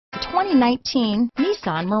2019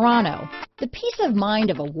 Nissan Murano. The peace of mind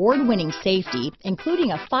of award-winning safety,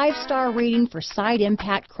 including a 5-star rating for side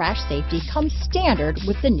impact crash safety, comes standard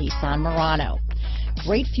with the Nissan Murano.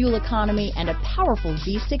 Great fuel economy and a powerful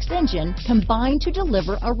V6 engine combine to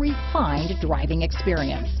deliver a refined driving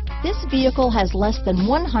experience. This vehicle has less than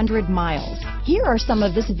 100 miles. Here are some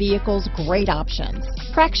of this vehicle's great options: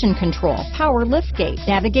 traction control, power liftgate,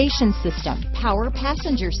 navigation system, power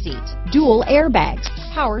passenger seat, dual airbags,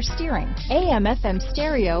 power steering, AM/FM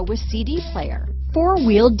stereo with CD player,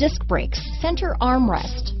 4-wheel disc brakes, center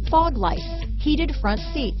armrest, fog lights, heated front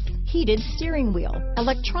seats, heated steering wheel,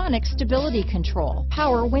 electronic stability control,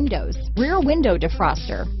 power windows, rear window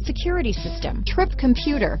defroster, security system, trip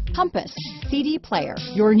computer, compass, CD player.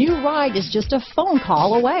 Your new ride is just a phone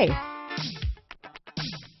call away.